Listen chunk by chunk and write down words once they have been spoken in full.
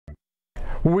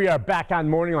We are back on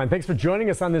Morning Line. Thanks for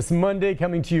joining us on this Monday,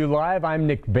 coming to you live. I'm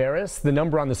Nick Barris. The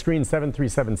number on the screen,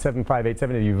 737-7587.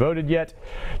 Have you voted yet?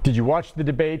 Did you watch the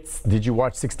debates? Did you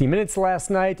watch 60 Minutes last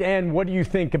night? And what do you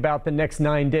think about the next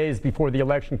 9 days before the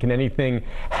election? Can anything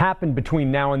happen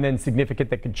between now and then significant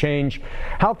that could change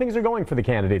how things are going for the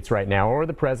candidates right now, or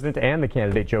the president and the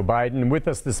candidate, Joe Biden? And with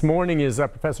us this morning is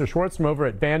Professor Schwartz from over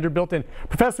at Vanderbilt. And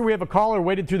Professor, we have a caller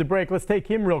waited through the break. Let's take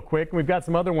him real quick. And we've got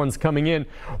some other ones coming in.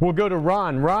 We'll go to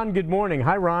Ron. Ron, good morning.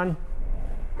 Hi, Ron.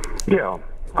 Yeah,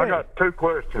 hey. I got two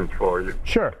questions for you.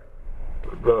 Sure.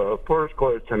 The first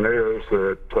question is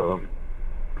that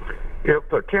if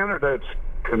the candidates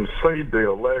concede the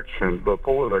election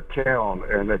before the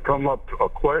count and they come up to a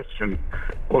question,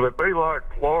 will it be like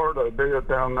Florida did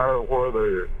down there where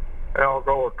the Al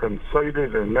Gore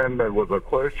conceded and then there was a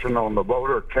question on the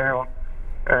voter count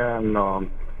and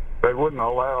they wouldn't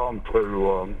allow them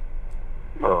to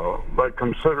they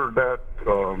considered that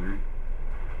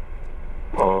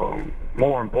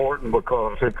more important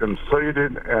because he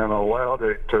conceded and allowed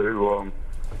it to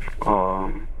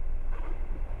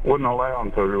wouldn't allow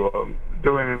him to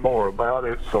do any more about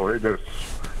it, so he just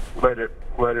let it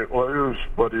loose.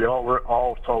 But he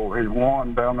also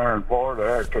won down there in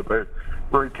Florida after they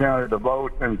recounted the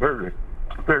vote and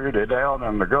figured it out,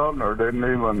 and the governor didn't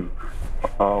even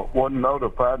wasn't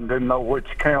notified and didn't know which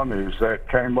counties that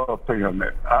came up in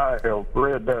it. I have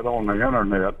read that on the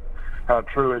internet. How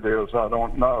true it is, I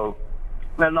don't know.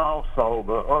 And also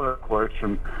the other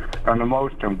question, and the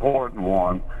most important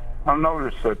one, I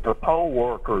noticed that the poll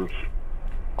workers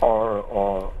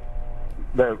are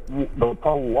that the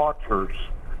poll watchers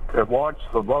that watch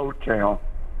the vote count,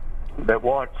 that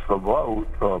watch the vote,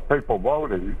 people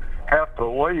voting, have to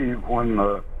leave when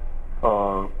the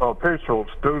officials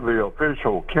do the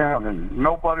official counting.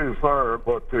 Nobody's there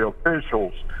but the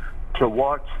officials to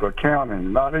watch the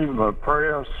counting, not even the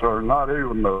press or not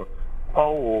even the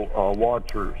poll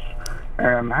watchers.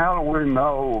 And how do we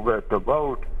know that the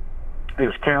vote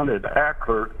is counted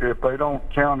accurate if they don't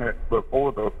count it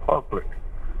before the public?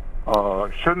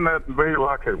 Shouldn't that be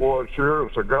like it was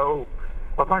years ago?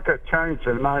 I think it changed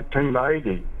in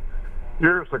 1980.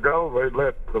 Years ago, they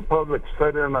let the public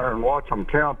sit in there and watch them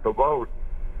count the vote,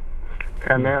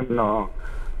 and then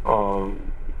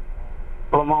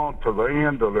come on to the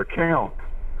end of the count.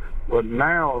 But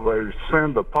now they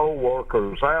send the poll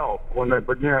workers out when they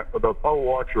begin, the poll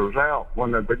watchers out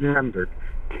when they begin to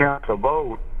count the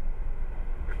vote,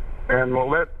 and we'll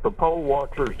let the poll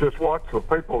watchers just watch the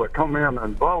people that come in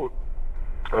and vote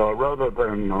rather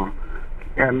than,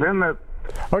 and then that.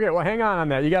 Okay, well, hang on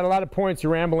that. You got a lot of points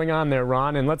you're rambling on there,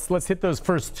 Ron, and let's hit those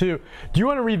first two. Do you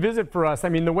want to revisit for us, I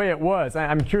mean, the way it was?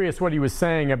 I'm curious what he was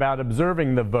saying about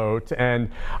observing the vote, and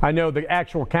I know the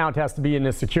actual count has to be in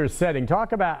a secure setting.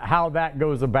 Talk about how that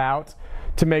goes about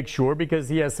to make sure, because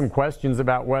he has some questions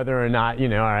about whether or not, you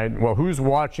know, all right, well, who's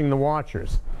watching the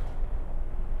watchers?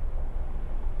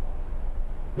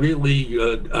 Really,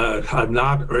 I'm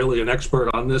not really an expert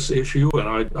on this issue,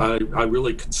 and I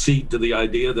really concede to the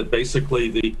idea that basically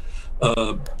the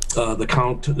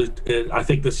count. I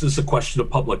think this is a question of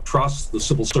public trust. The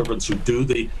civil servants who do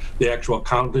the actual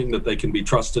counting, that they can be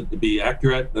trusted to be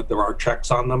accurate, that there are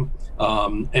checks on them,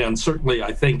 and certainly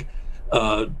I think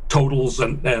totals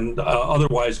and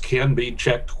otherwise can be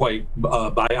checked quite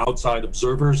by outside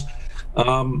observers.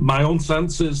 My own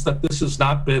sense is that this has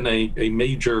not been a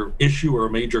major issue or a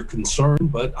major concern,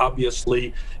 but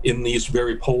obviously in these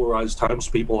very polarized times,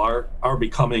 people are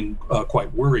becoming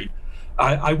quite worried.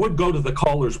 I would go to the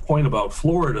caller's point about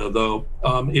Florida, though.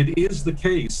 It is the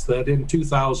case that in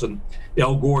 2000,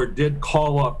 Al Gore did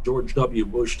call up George W.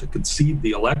 Bush to concede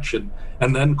the election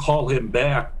and then call him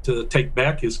back to take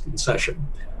back his concession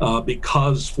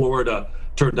because Florida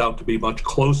turned out to be a much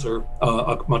closer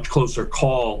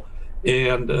call.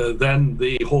 And then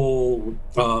the whole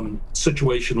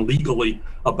situation legally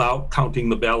about counting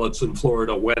the ballots in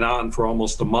Florida went on for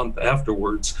almost a month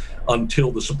afterwards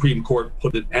until the Supreme Court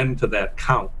put an end to that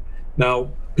count.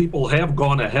 Now, people have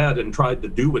gone ahead and tried to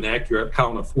do an accurate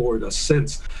count of Florida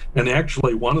since. And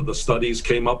actually, one of the studies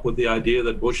came up with the idea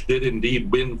that Bush did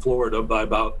indeed win Florida by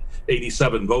about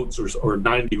 87 votes or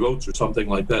 90 votes or something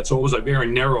like that. So it was a very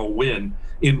narrow win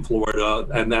in Florida,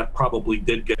 and that probably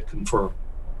did get confirmed.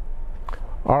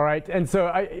 All right, and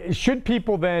so should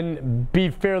people then be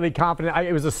fairly confident?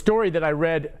 It was a story that I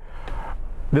read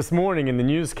this morning in the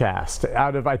newscast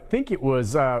out of, I think it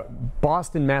was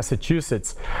Boston,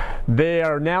 Massachusetts. They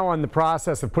are now in the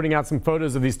process of putting out some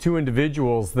photos of these two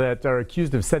individuals that are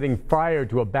accused of setting fire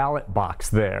to a ballot box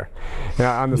there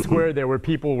on the square there, where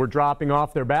people were dropping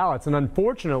off their ballots. And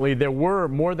unfortunately, there were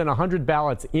more than 100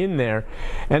 ballots in there,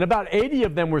 and about 80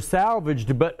 of them were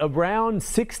salvaged, but around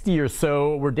 60 or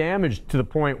so were damaged to the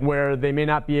point where they may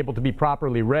not be able to be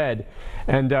properly read.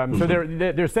 And so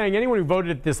they're saying anyone who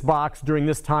voted at this box during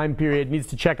this time period needs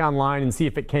to check online and see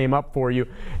if it came up for you,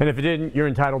 and if it didn't, you're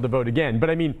entitled to vote again. But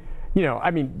I mean,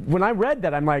 when I read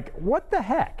that, I'm like, what the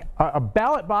heck? A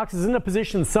ballot box is in a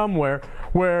position somewhere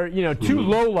where, two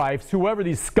lowlifes, whoever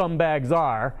these scumbags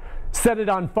are, set it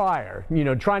on fire,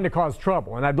 trying to cause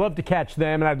trouble. And I'd love to catch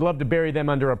them, and I'd love to bury them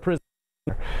under a prison.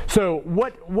 So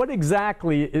what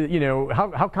exactly,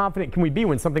 how confident can we be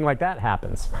when something like that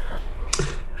happens?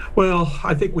 Well,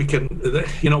 I think we can,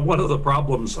 one of the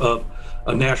problems of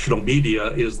a national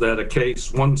media is that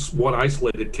one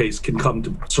isolated case can come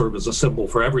to serve as a symbol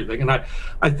for everything. And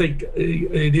I think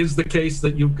it is the case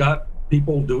that you've got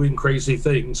people doing crazy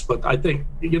things, but I think,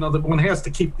 that one has to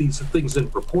keep these things in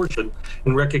proportion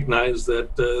and recognize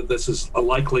that this is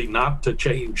likely not to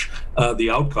change the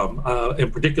outcome,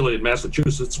 and particularly in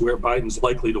Massachusetts, where Biden's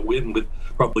likely to win with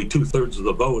probably 2/3 of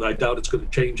the vote. I doubt it's going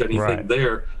to change anything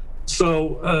there.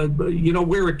 So,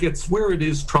 where it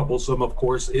is troublesome, of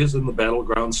course, is in the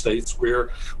battleground states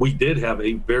where we did have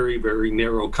a very, very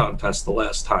narrow contest the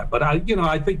last time. But I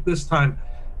think this time,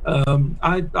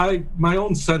 my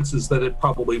own sense is that it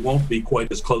probably won't be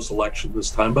quite as close election this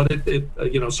time, but it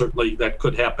certainly that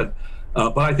could happen.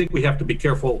 But I think we have to be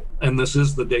careful, and this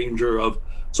is the danger of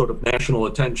sort of national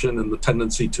attention and the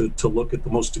tendency to look at the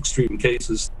most extreme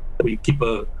cases. We keep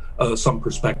some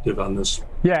perspective on this.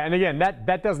 Yeah, and again,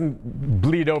 that doesn't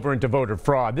bleed over into voter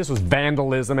fraud. This was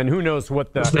vandalism, and who knows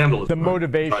what the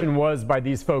motivation was by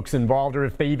these folks involved, or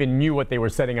if they even knew what they were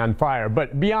setting on fire.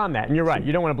 But beyond that, and you're right,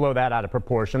 you don't want to blow that out of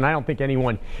proportion. I don't think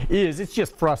anyone is. It's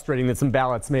just frustrating that some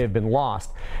ballots may have been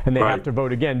lost, and they have to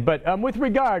vote again. But with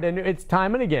regard, and it's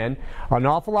time and again, an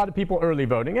awful lot of people early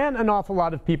voting, and an awful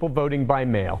lot of people voting by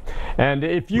mail. And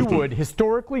if you would,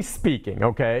 historically speaking,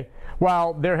 okay,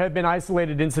 while there have been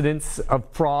isolated incidents of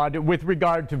fraud with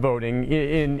regard to voting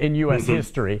in U.S.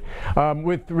 history,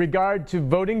 with regard to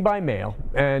voting by mail,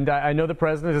 and I know the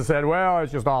president has said, well,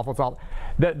 it's just awful, it's awful.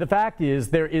 The fact is,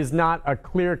 there is not a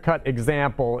clear-cut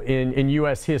example in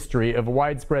U.S. history of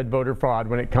widespread voter fraud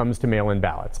when it comes to mail-in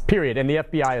ballots, period. And the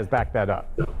FBI has backed that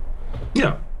up.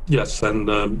 Yeah. Yes, and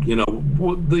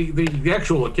the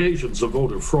actual occasions of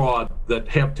voter fraud that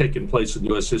have taken place in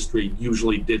U.S. history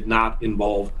usually did not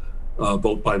involve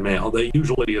vote by mail. They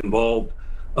usually involved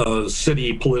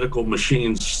city political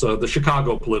machines. The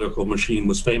Chicago political machine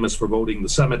was famous for voting the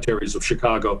cemeteries of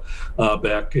Chicago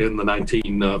back in the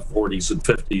 1940s and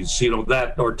 50s.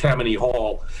 That, or Tammany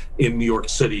Hall in New York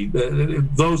City.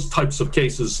 Those types of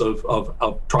cases of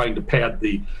trying to pad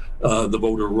the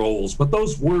voter rolls. But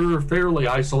those were fairly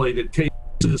isolated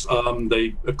cases.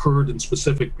 They occurred in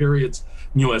specific periods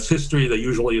in U.S. history. They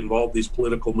usually involved these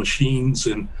political machines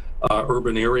in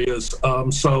urban areas.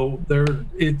 So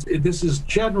this is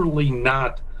generally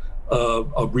not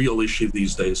a real issue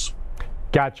these days.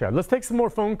 Gotcha. Let's take some more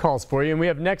phone calls for you. And we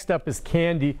have next up is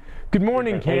Candy. Good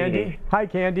morning, Candy. Hi,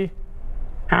 Candy.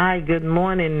 Hi, good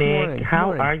morning, Nick.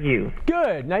 How are you?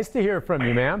 Good. Nice to hear from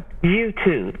you, ma'am. You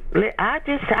too. I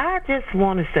just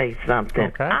want to say something.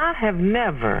 Okay. I have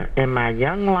never in my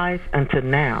young life until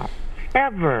now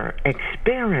ever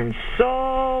experienced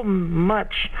so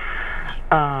much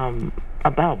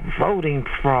about voting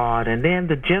fraud. And then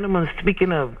the gentleman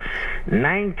speaking of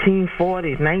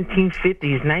 1940s,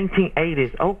 1950s,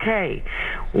 1980s. Okay,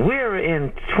 we're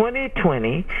in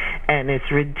 2020, and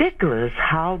it's ridiculous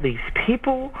how these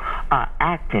people are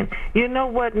acting. You know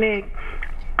what, Nick?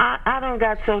 I don't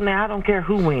got so now I don't care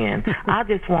who wins. I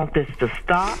just want this to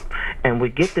stop, and we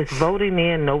get this voting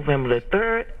in November the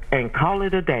 3rd and call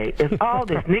it a day. It's all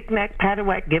this knick-knack,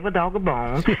 paddywhack, give a dog a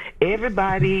bone.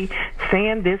 Everybody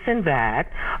saying this and that.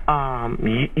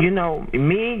 Me,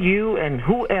 you, and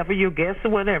whoever, your guest or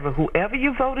whatever, whoever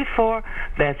you voted for,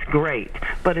 that's great.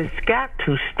 But it's got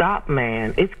to stop,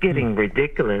 man. It's getting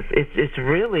ridiculous. It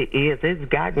really is. It's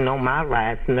gotten on my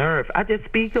last nerve. I just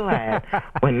be glad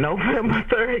when November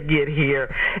 3rd get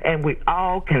here and we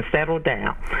all can settle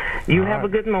down. You have a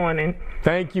good morning.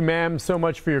 Thank you, ma'am, so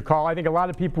much for your call. I think a lot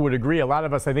of people would agree. A lot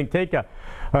of us, I think, take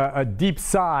a deep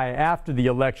sigh after the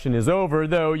election is over,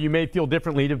 though you may feel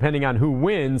differently depending on who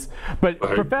wins. But,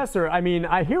 Professor, I mean,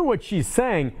 I hear what she's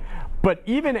saying, But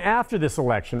even after this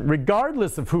election,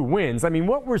 regardless of who wins, I mean,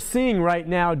 what we're seeing right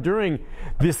now during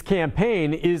this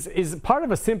campaign is part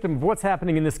of a symptom of what's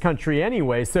happening in this country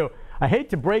anyway. So I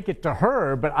hate to break it to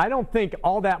her, but I don't think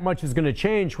all that much is going to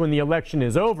change when the election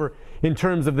is over in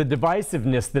terms of the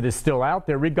divisiveness that is still out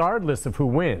there, regardless of who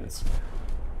wins.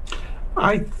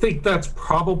 I think that's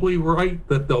probably right,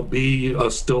 that there'll be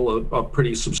still a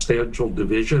pretty substantial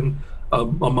division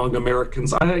among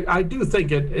Americans. I do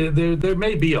think there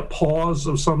may be a pause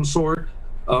of some sort.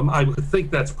 I would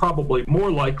think that's probably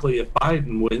more likely if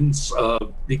Biden wins,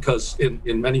 because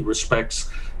in many respects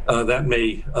that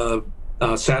may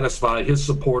satisfy his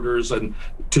supporters, and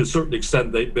to a certain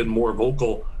extent they've been more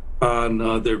vocal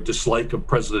on their dislike of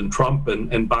President Trump,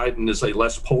 and Biden is a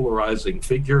less polarizing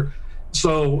figure.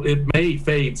 So it may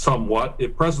fade somewhat.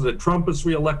 If President Trump is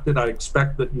reelected, I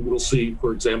expect that you will see,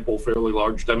 for example, fairly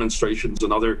large demonstrations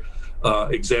and other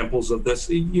examples of this.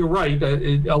 You're right.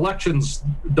 Elections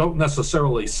don't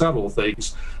necessarily settle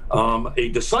things. A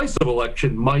decisive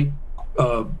election might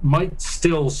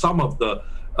still some of the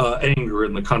anger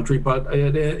in the country, but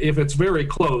if it's very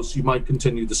close, you might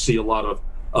continue to see a lot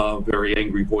of very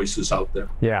angry voices out there.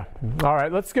 Yeah. All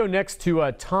right. Let's go next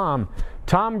to Tom.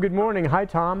 Tom, good morning. Hi,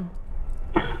 Tom.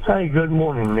 Hey, good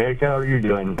morning, Nick. How are you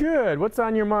doing? Good. What's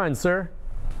on your mind, sir?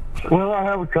 Well, I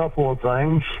have a couple of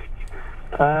things.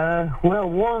 Well,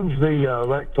 one's the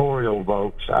electoral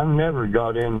votes. I never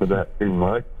got into that too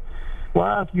much.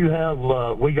 Well, if you have,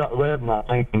 we got 11, I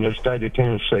think, in the state of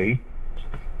Tennessee.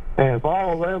 And if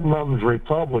all 11 of them's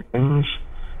Republicans,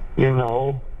 you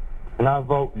know, and I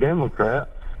vote Democrat,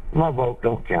 my vote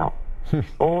don't count.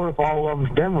 Or if all of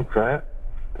them's Democrat,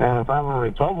 and if I'm a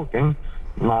Republican,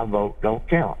 my vote don't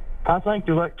count. I think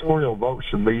the electoral votes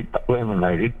should be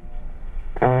eliminated.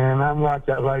 And I'm like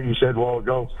that lady said a while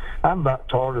ago, I'm about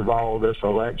tired of all this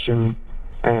election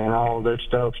and all this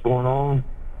stuff's going on,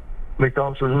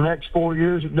 because for the next 4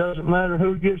 years it doesn't matter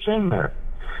who gets in there.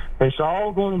 It's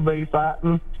all going to be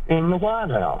fighting in the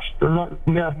White House. They're not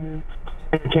paying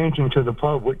attention to the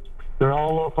public. They're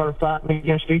all up there fighting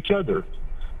against each other.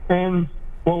 And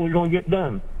what are we going to get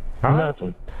done?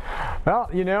 Nothing. Well,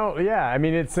 you know, yeah, I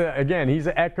mean, it's, again, he's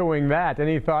echoing that.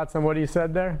 Any thoughts on what he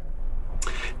said there?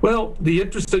 Well, the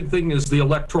interesting thing is the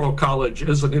Electoral College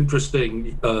is an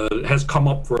interesting, has come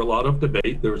up for a lot of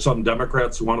debate. There are some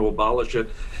Democrats who want to abolish it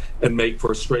and make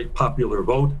for a straight popular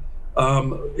vote.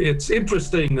 It's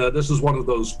interesting, this is one of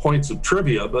those points of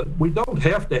trivia, but we don't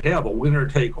have to have a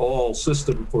winner-take-all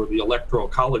system for the Electoral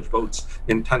College votes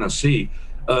in Tennessee.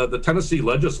 The Tennessee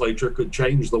legislature could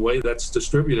change the way that's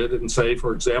distributed and say,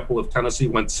 for example, if Tennessee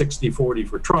went 60-40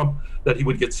 for Trump, that he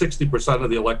would get 60% of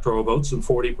the electoral votes and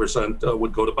 40%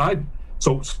 would go to Biden.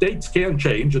 So states can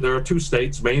change. There are two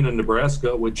states, Maine and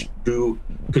Nebraska, which do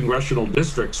congressional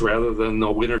districts rather than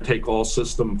a winner-take-all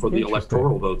system for the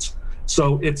electoral votes.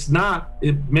 So it's not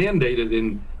mandated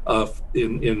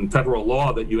in federal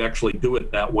law that you actually do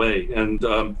it that way.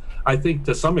 And I think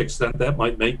to some extent that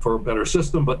might make for a better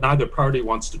system, but neither party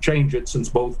wants to change it, since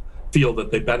both feel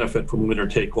that they benefit from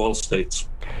winner-take-all states.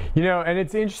 You know, and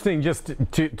it's interesting just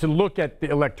to look at the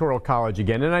Electoral College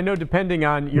again. And I know depending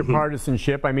on your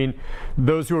partisanship, I mean,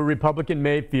 those who are Republican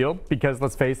may feel, because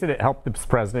let's face it, it helped the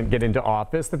president get into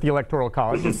office, that the Electoral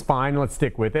College is fine, let's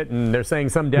stick with it. And they're saying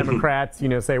some Democrats, you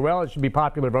know, say, well, it should be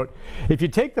popular vote. If you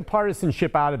take the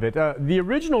partisanship out of it, the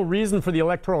original reason for the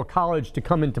Electoral College to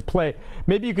come into play,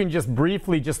 maybe you can just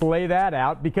briefly just lay that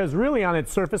out, because really on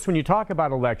its surface, when you talk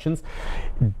about elections,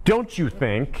 don't you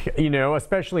think, you know,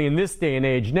 especially in this day and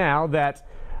age now, that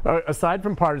aside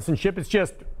from partisanship, it's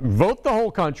just vote the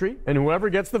whole country, and whoever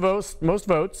gets the most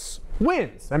votes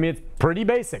wins. I mean, it's pretty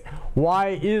basic.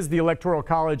 Why is the Electoral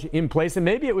College in place? And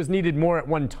maybe it was needed more at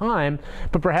one time,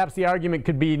 but perhaps the argument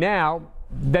could be now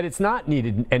that it's not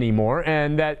needed anymore,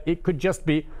 and that it could just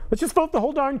be, let's just vote the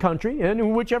whole darn country,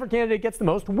 and whichever candidate gets the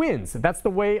most wins. That's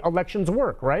the way elections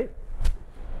work, right?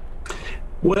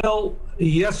 Well,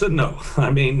 yes and no.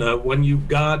 I mean, when you've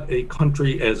got a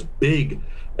country as big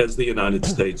as the United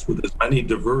States, with as many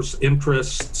diverse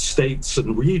interests, states,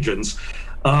 and regions,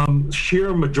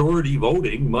 sheer majority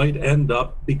voting might end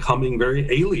up becoming very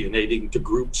alienating to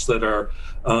groups that are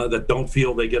that don't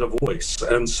feel they get a voice.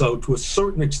 And so, to a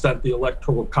certain extent, the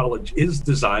Electoral College is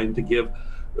designed to give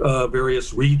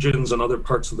various regions and other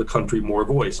parts of the country more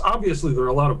voice. Obviously, there are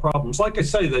a lot of problems. Like I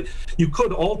say, that you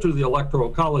could alter the Electoral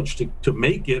College to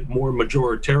make it more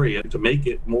majoritarian, to make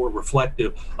it more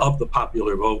reflective of the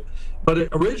popular vote. But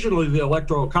originally, the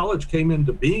Electoral College came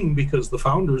into being because the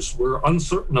founders were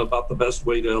uncertain about the best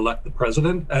way to elect the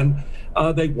president, and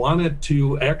they wanted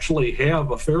to actually have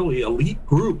a fairly elite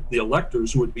group, the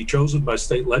electors who would be chosen by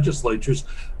state legislatures,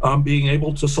 being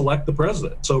able to select the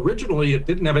president. So originally, it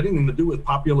didn't have anything to do with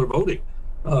popular voting.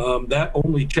 That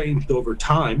only changed over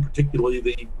time, particularly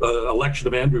the election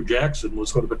of Andrew Jackson was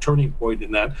sort of a turning point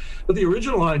in that. But the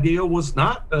original idea was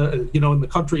not, in the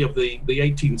country of the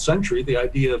 18th century, the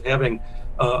idea of having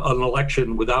an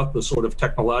election without the sort of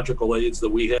technological aids that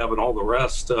we have and all the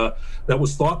rest, that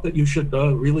was thought that you should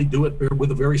really do it with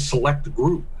a very select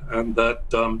group, and that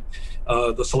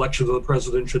the selection of the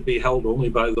president should be held only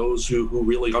by those who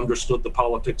really understood the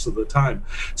politics of the time.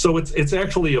 So it's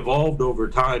actually evolved over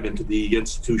time into the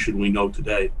institution we know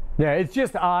today. Yeah, it's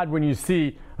just odd when you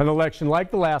see an election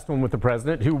like the last one with the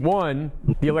president who won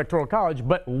the Electoral College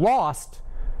but lost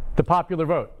the popular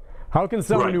vote. How can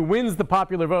someone who wins the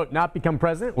popular vote not become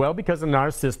president? Well, because in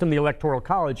our system, the Electoral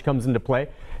College comes into play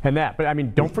and that. But I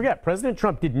mean, don't forget, President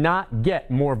Trump did not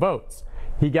get more votes.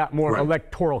 He got more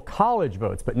Electoral College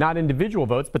votes, but not individual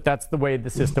votes. But that's the way the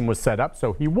system was set up,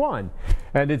 so he won.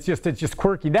 And it's just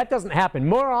quirky. That doesn't happen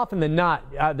more often than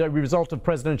not. The result of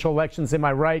presidential elections, am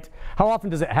I right? How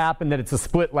often does it happen that it's a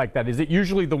split like that? Is it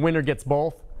usually the winner gets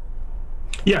both?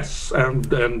 Yes,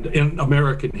 and in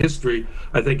American history,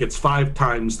 I think it's 5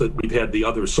 times that we've had the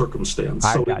other circumstance.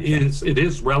 So it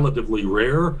is relatively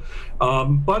rare.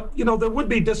 But, there would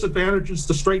be disadvantages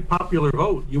to straight popular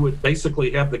vote. You would basically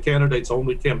have the candidates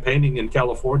only campaigning in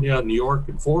California, New York,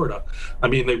 and Florida. I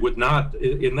mean, they would not,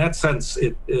 in that sense,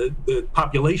 the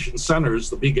population centers,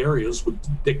 the big areas, would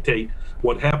dictate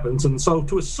what happens. And so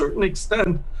to a certain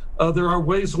extent, there are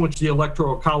ways in which the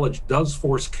Electoral College does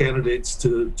force candidates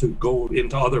to go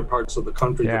into other parts of the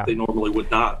country that they normally would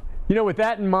not. With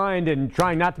that in mind and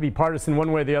trying not to be partisan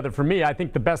one way or the other, for me, I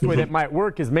think the best way that might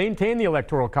work is maintain the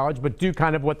Electoral College, but do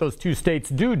kind of what those two states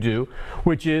do,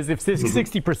 which is if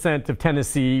 60% of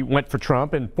Tennessee went for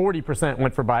Trump and 40%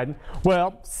 went for Biden,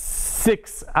 well,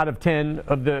 6 out of 10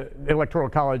 of the Electoral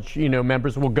College,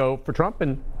 members will go for Trump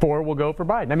and 4 will go for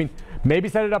Biden. I mean, maybe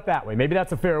set it up that way. Maybe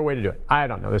that's a fairer way to do it. I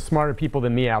don't know. There's smarter people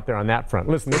than me out there on that front.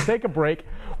 Listen, let's take a break.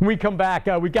 When we come back,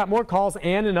 we've got more calls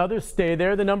and others. Stay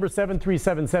there. The number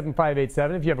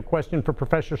 737-7587. If you have a question for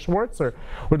Professor Schwartz or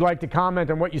would like to comment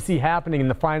on what you see happening in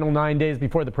the final 9 days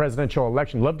before the presidential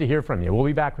election, love to hear from you. We'll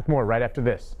be back with more right after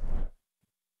this.